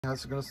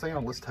How's it going to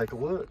sound? Let's take a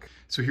look.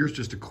 So here's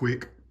just a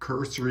quick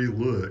cursory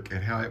look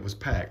at how it was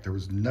packed. There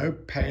was no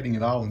padding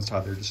at all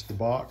inside there, just the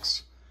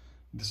box,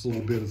 this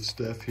little bit of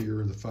stuff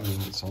here, the foam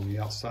that's on the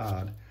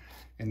outside,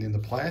 and then the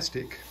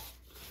plastic,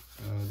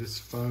 this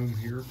foam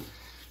here.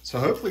 So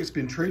hopefully it's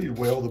been treated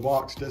well. The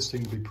box does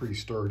seem to be pretty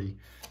sturdy.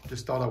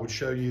 Just thought I would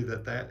show you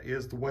that that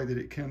is the way that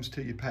it comes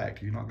to you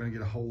packed. You're not going to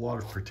get a whole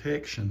lot of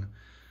protection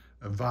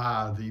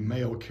via the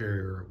mail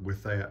carrier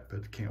with that,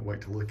 but can't wait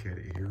to look at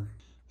it here.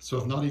 So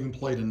I've not even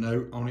played a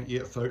note on it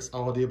yet, folks.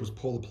 All I did was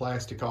pull the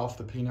plastic off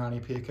the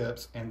P90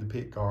 pickups and the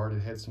pick guard. It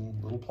had some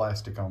little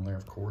plastic on there,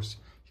 of course.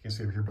 You can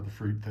see over here by the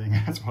fruit thing.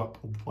 That's why I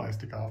pulled the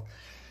plastic off.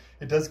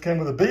 It does come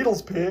with a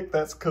Beatles pick.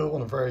 That's cool,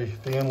 and a very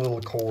thin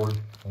little cord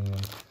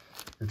and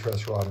your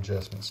truss rod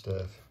adjustment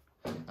stuff.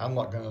 I'm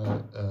not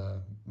gonna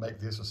make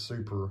this a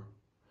super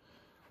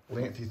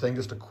lengthy thing,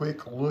 just a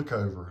quick look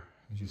over.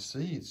 As you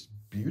see, it's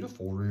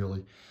beautiful,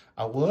 really.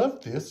 I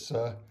love this.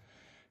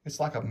 It's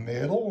like a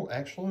metal,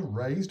 actually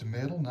raised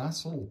metal,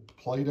 nice little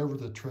plate over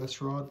the truss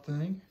rod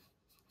thing.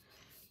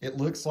 It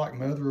looks like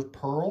mother of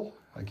pearl.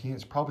 Again,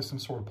 it's probably some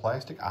sort of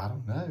plastic, I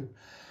don't know.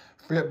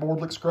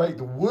 Fretboard looks great.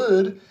 The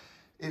wood,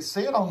 it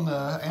said on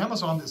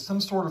Amazon that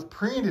some sort of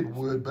printed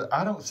wood, but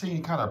I don't see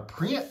any kind of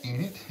print in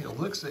it. It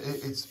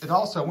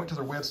also, I went to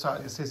their website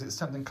and it says it's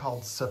something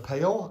called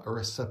Sapele or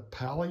a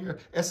Sapele,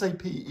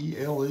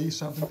 S-A-P-E-L-E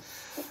something,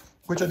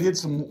 which I did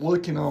some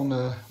looking on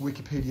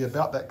Wikipedia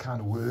about that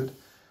kind of wood.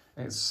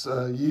 It's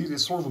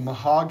sort of a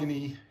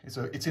mahogany.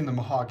 It's in the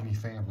mahogany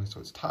family, so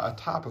it's a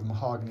type of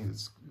mahogany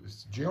that's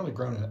generally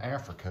grown in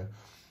Africa.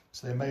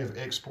 So they may have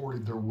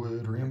exported their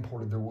wood or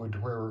imported their wood to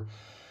where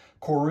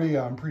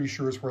Korea, I'm pretty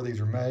sure, is where these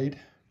are made.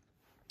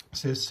 It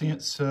says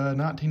since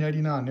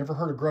 1989. Never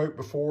heard of Grote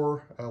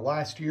before.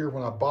 Last year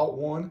when I bought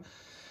one,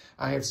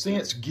 I have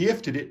since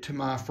gifted it to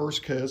my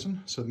first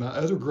cousin. So my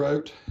other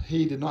Grote,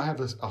 he did not have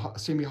a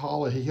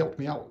semi-hollow. He helped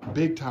me out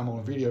big time on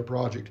a video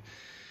project.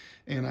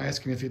 And I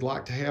asked him if he'd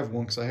like to have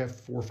one because I have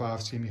 4 or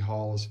 5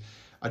 semi-hollows.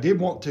 I did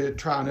want to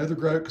try another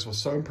Grote because I was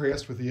so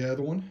impressed with the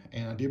other one.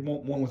 And I did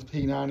want one with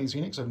P90s in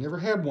it because I've never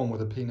had one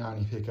with a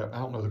P90 pickup. I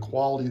don't know the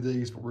quality of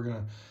these, but we're going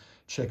to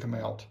check them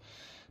out.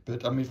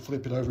 But let me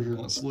flip it over here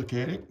and let's look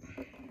at it.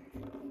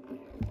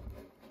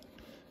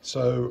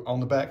 So on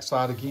the back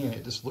side again,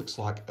 it just looks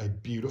like a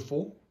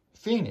beautiful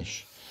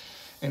finish.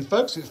 And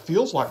folks, it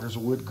feels like there's a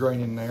wood grain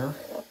in there.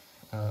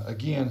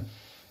 Again,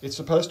 it's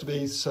supposed to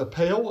be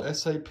Sapele,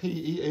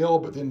 S-A-P-E-L,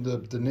 but then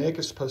the neck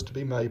is supposed to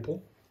be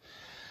maple.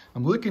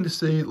 I'm looking to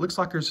see, it looks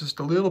like there's just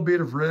a little bit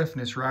of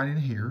roughness right in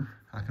here.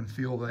 I can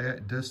feel that.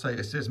 It does say,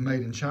 it says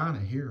made in China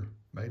here,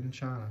 made in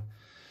China.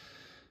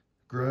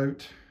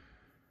 Grote.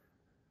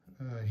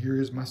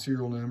 Here is my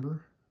serial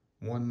number,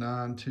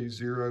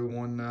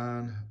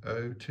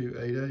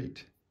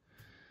 19201902288.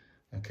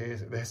 Okay,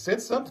 they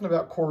said something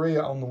about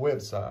Korea on the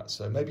website,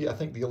 so maybe I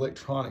think the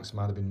electronics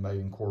might have been made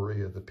in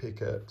Korea, the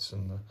pickups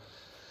and the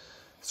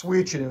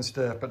switching and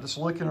stuff. But just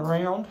looking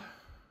around,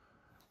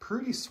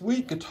 pretty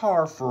sweet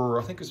guitar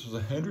for, I think this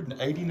was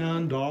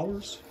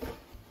 $189.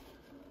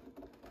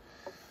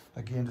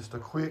 Again, just a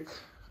quick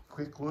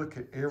look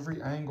at every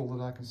angle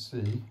that I can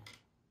see.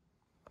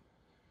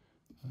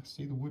 I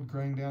see the wood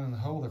grain down in the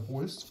hole there.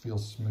 Boy, this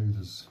feels smooth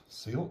as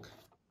silk.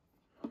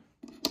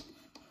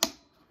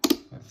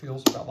 That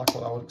feels about like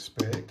what I would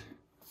expect.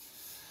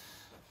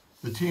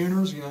 The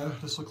tuners, you know,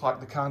 just look like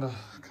the kind of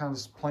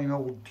plain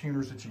old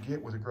tuners that you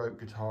get with a Grote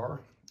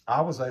guitar. I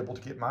was able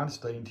to get mine to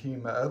stay in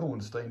tune. My other one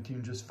to stay in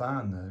tune just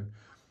fine, though.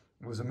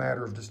 It was a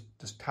matter of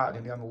just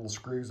tightening down the little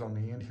screws on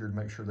the end here to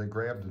make sure they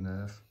grabbed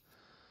enough.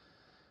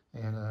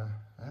 And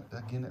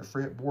again, that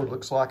fretboard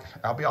looks like,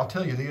 I'll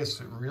tell you this,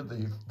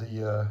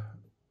 the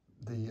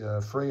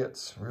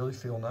frets really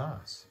feel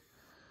nice.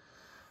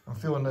 I'm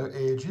feeling no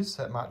edges.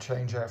 That might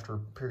change after a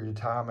period of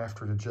time,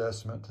 after an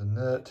adjustment. The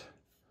nut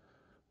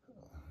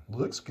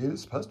looks good.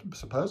 It's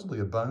supposedly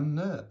a bone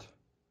nut.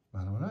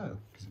 I don't know.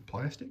 Is it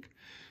plastic?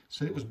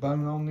 Said it was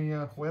bone on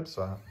the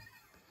website.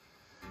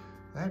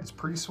 That is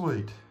pretty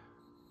sweet.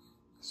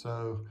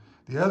 So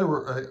the other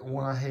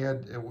one I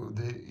had, one of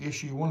the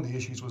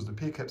issues was the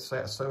pickup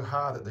sat so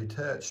high that they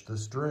touched the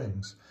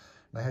strings.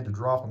 They had to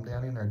drop them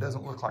down in there. It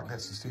doesn't look like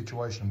that's the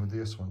situation with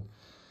this one.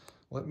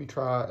 Let me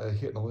try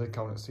hitting a lick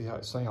on it and see how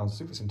it sounds.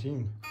 See if it's in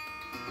tune.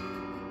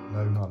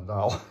 No, not at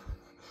all.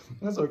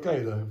 That's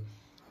okay though.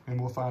 And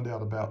we'll find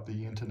out about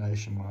the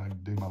intonation when I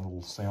do my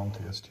little sound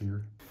test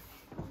here.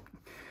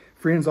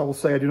 Friends, I will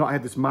say I do not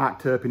have this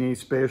mic'd up in any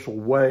special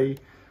way.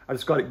 I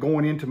just got it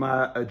going into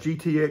my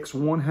GTX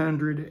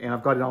 100 and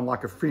I've got it on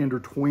like a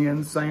Fender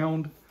Twin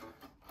sound.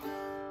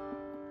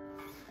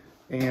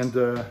 And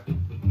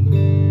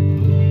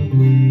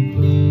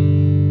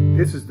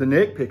this is the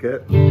neck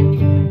pickup.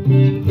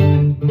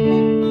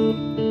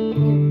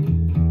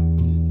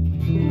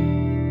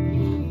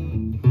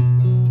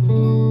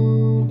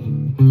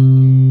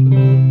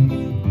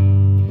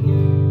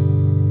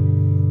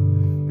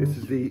 This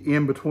is the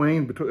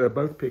in-between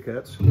both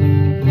pickups.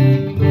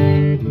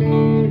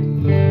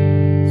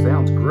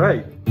 Sounds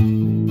great.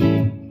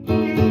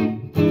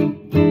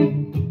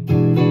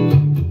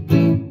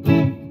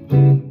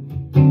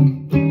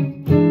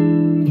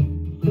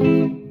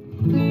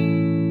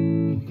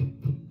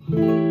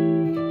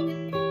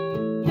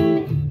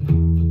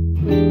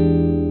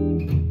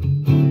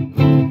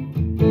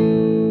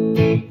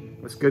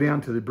 Let's go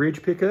down to the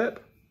bridge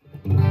pickup.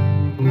 I'm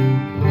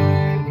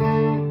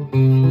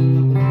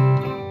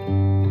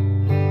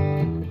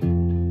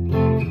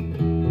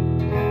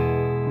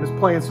just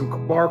playing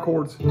some bar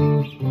chords.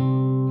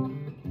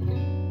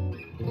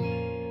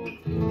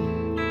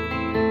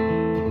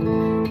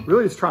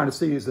 Really just trying to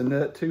see, is the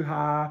nut too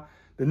high?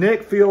 The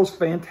neck feels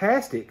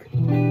fantastic.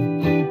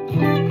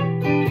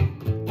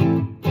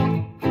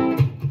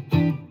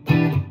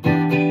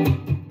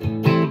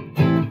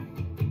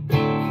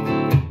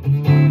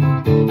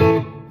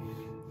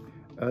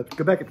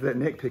 Go back into that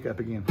neck pickup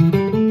again.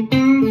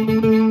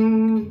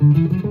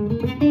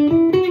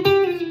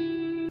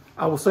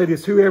 I will say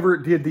this, whoever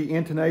did the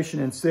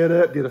intonation and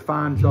setup did a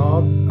fine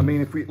job. I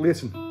mean, if we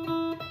listen.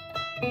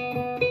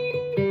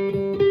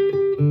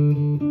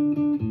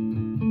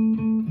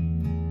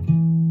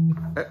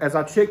 As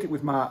I checked it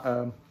with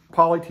my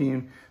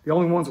Polytune, the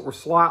only ones that were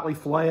slightly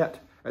flat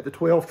at the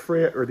 12th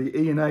fret are the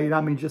E and A,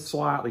 I mean just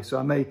slightly. So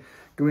I may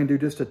go in and do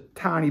just a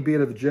tiny bit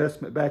of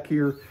adjustment back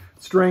here.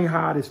 String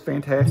height is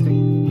fantastic.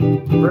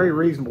 Very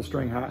reasonable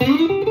string height.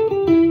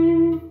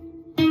 I'm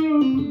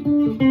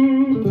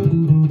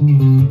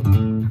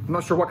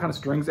not sure what kind of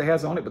strings it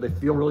has on it, but they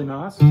feel really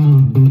nice. The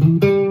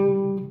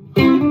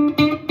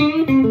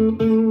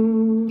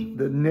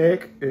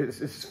neck, it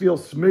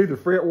feels smooth. The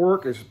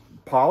fretwork is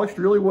polished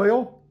really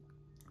well.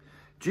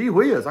 Gee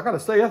whiz, I gotta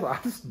say, I'm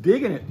just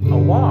digging it a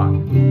lot.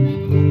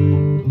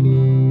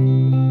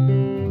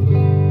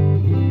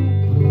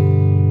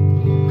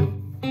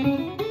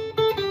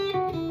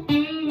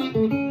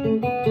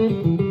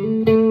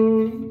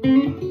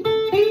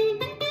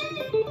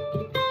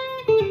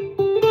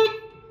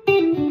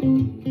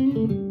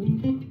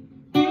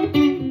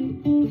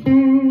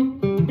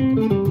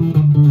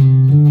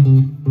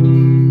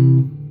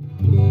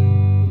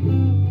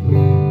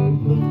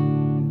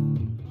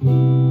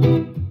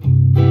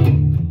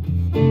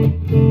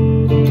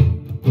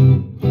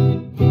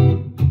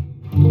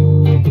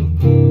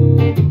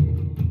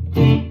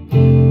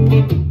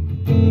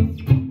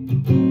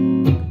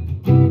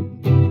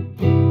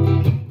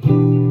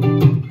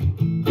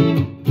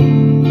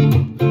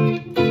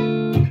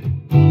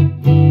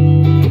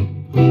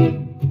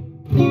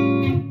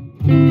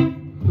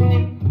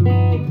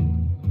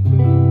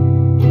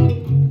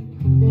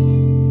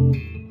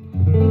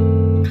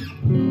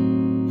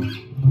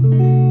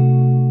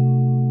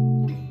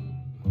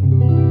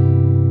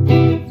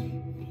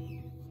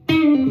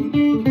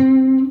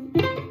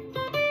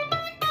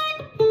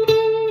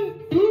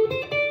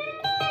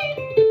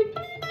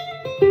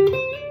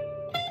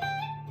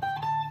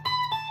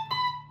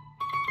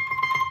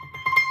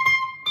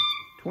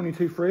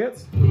 22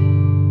 frets,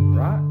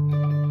 right?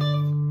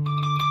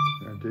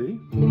 Now D.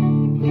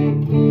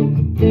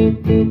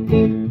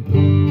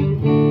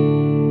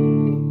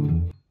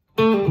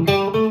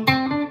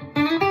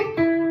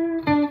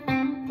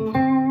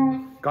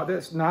 Got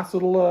this nice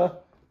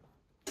little,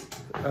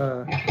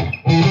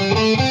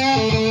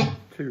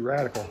 too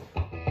radical.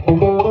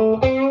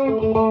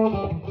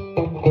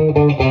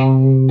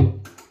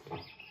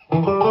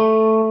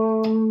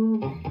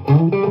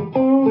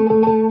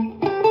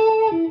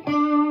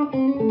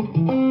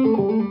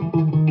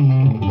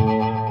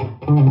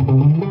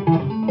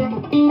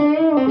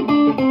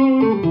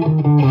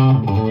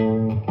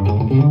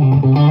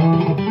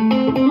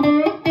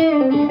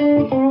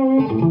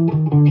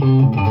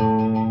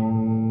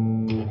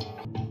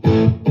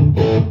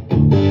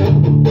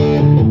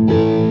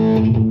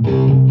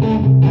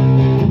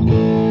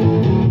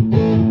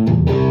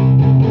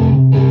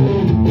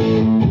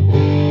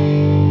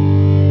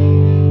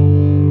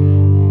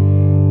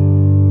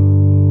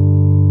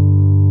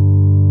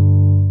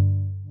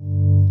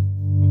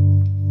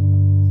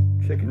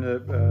 Checking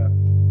the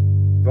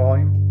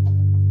volume.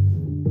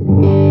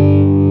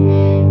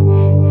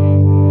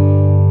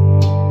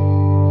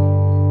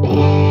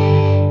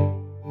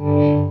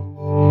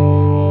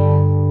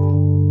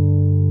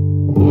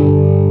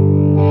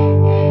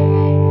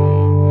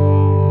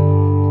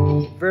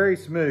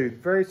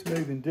 Very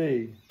smooth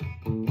indeed.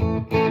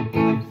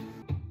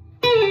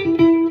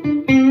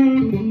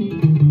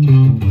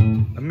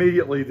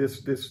 Immediately,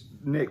 this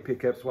neck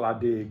pickup's what I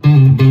dig.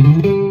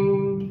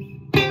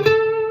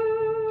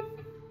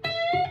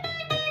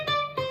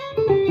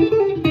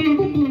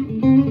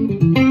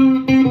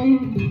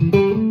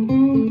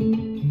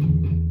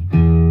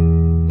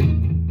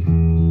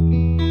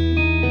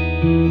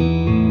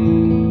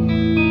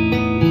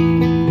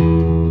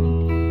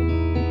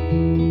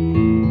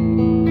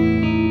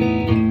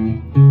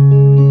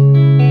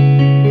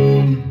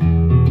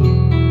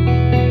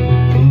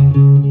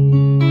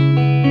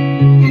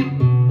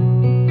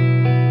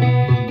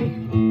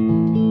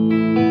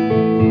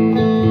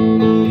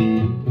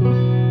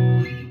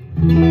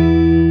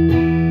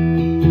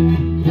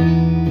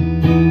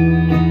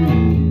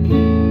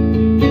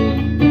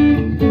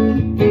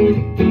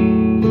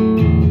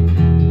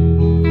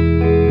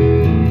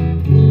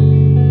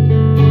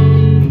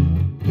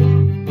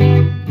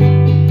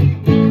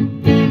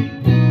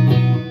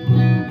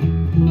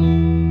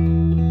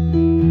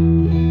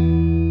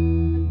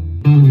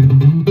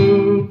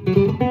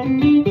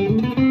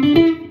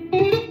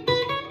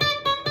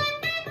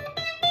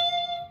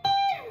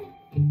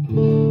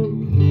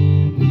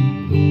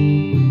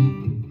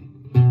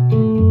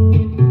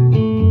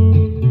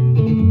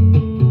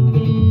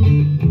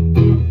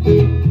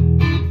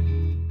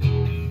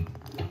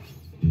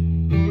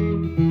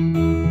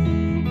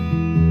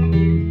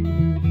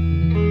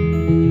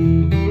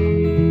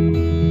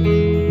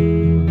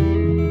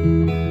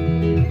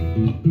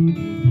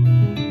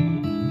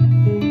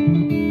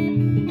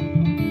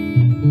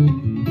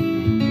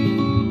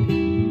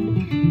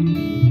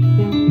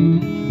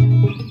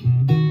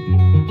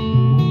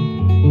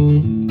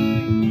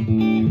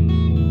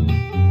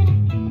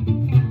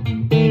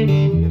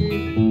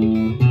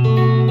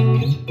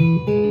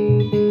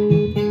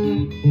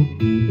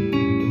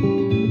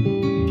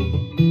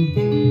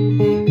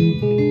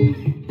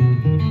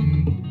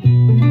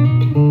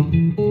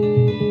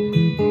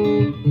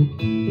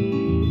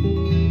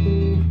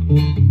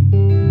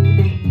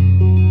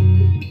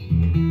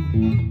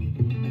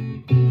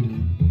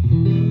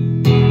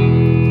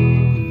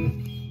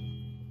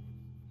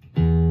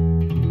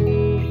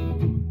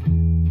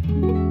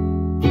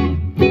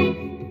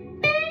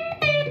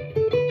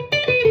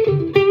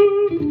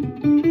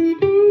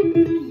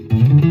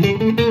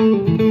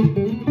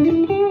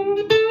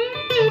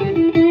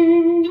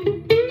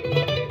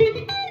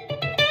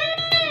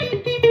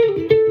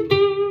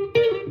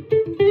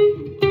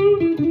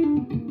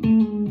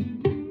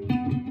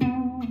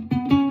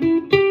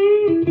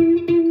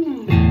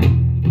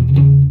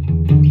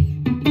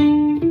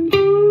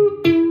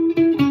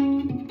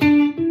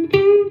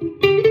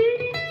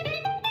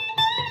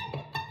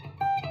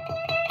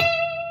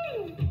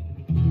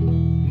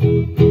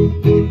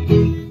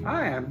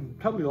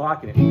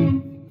 liking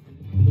it.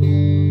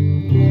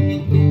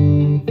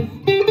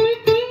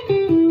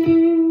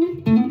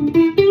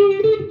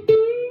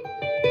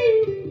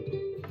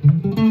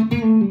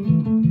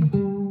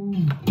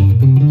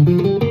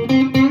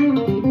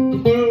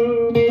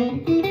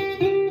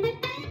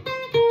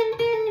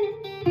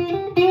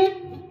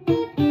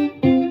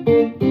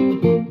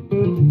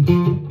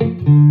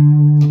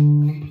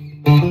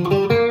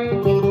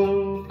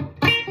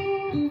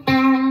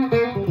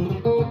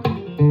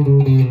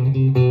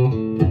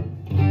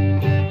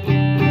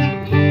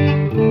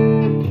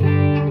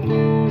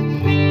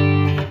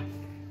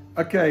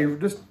 Okay,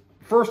 just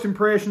first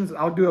impressions.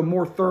 I'll do a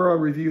more thorough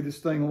review of this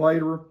thing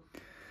later.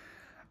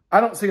 I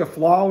don't see a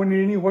flaw in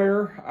it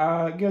anywhere.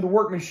 You know, the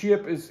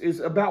workmanship is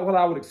about what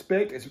I would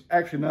expect. It's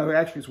actually, no,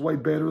 it's way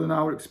better than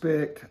I would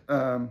expect.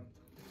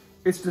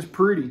 It's just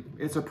pretty.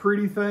 It's a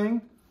pretty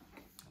thing.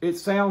 It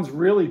sounds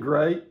really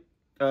great.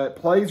 It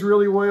plays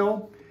really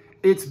well.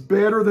 It's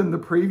better than the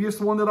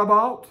previous one that I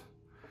bought.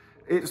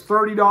 It's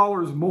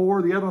 $30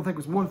 more. The other one I think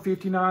was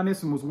 $159.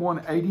 This one was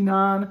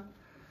 $189.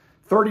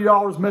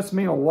 $30 must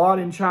mean a lot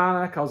in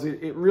China because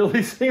it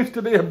really seems to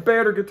be a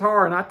better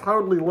guitar, and I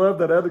totally love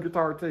that other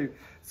guitar too.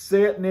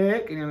 Set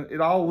neck, and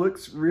it all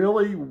looks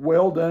really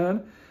well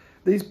done.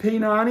 These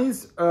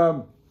P90s,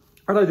 are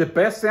they the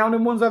best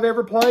sounding ones I've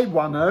ever played?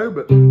 Why, no,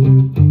 but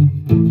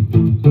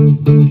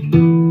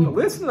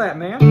listen to that,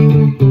 man.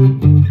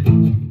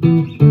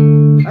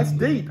 That's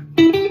deep.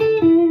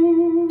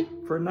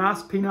 For a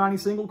nice P90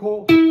 single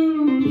coil.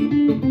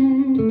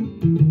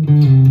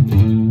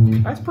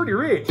 That's pretty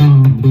rich.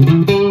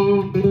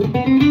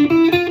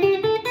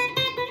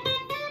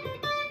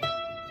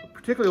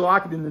 Particularly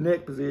like it in the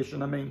neck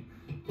position. I mean,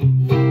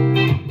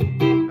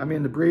 I'm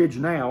in the bridge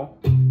now.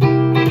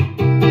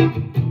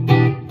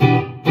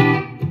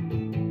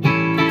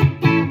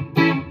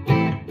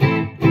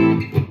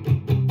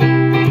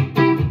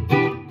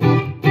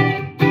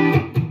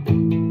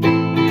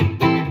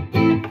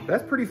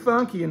 That's pretty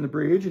funky in the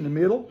bridge, in the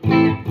middle.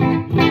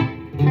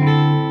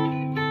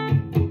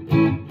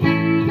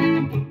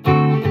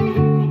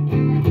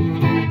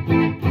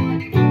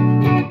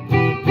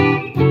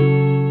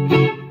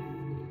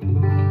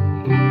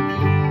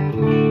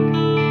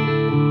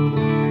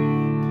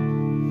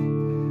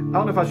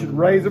 I don't know if I should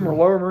raise them or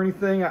lower them or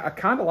anything. I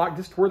kind of like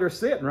just where they're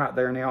sitting right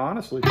there now,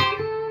 honestly.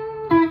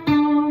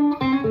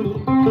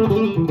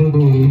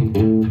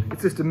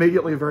 It's just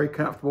immediately a very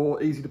comfortable,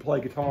 easy to play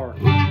guitar.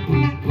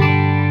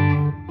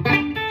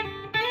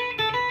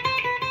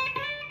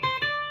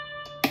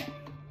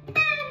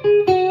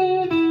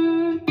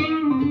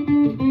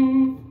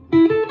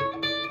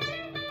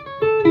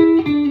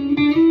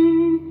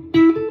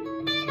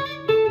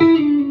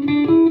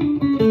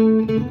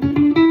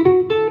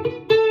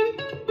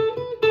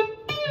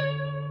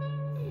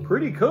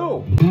 Pretty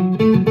cool.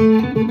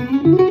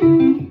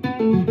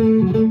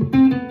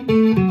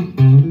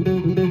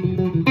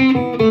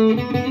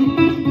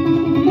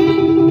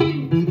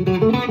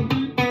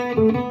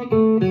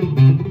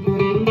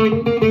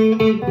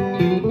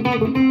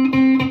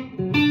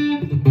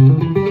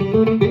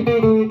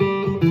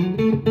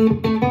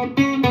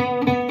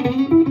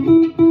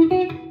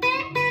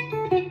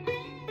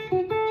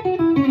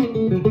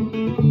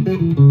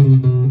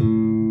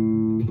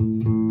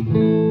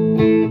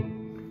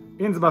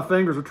 Ends of my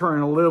fingers are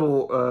turning a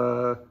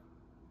little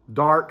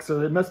dark,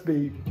 so it must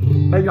be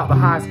maybe not the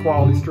highest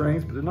quality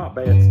strings, but they're not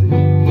bad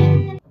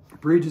still.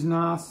 Bridge is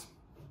nice.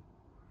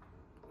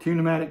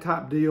 Tune-o-matic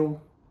type deal.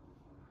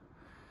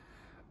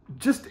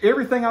 Just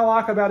everything I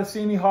like about a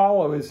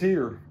semi-hollow is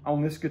here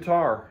on this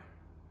guitar.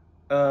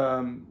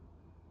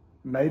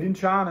 Made in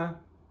China.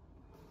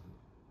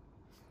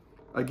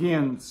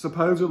 Again,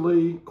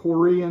 supposedly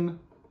Korean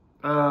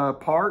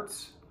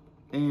parts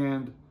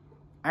and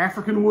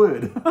African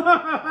wood.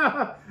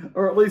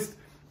 Or at least,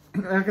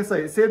 like I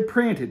say, it said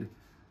printed.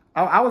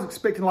 I was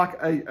expecting like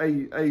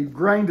a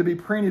grain to be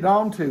printed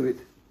onto it.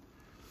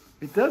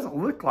 It doesn't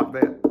look like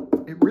that.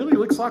 It really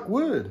looks like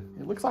wood.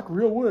 It looks like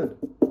real wood.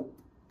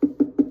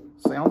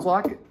 Sounds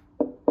like it.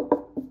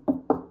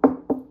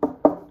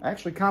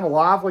 Actually kind of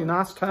lively,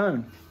 nice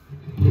tone.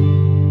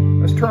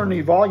 Let's turn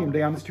the volume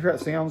down just to hear how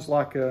it sounds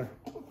like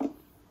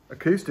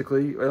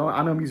acoustically. Well,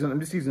 I know I'm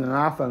just using an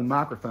iPhone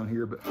microphone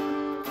here, but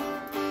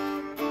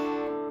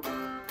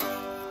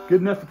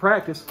good enough to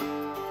practice.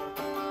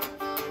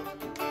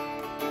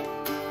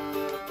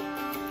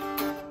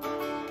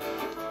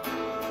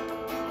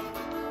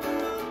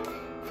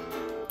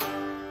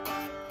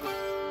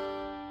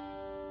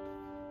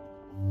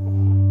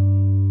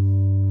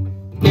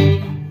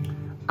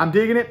 I'm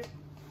digging it.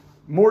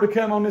 More to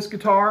come on this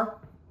guitar.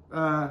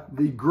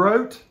 The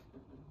Grote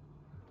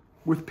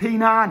with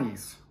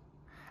P90s.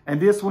 And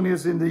this one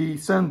is in the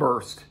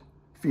Sunburst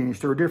finish.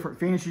 There are different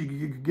finishes.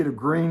 You could get a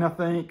green, I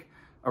think,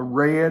 a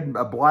red,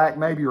 a black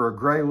maybe, or a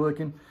gray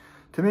looking.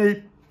 To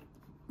me,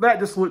 that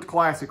just looked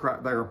classic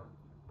right there.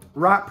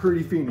 Right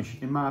pretty finish,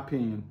 in my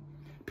opinion.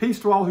 Peace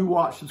to all who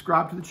watch.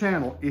 Subscribe to the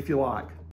channel if you like.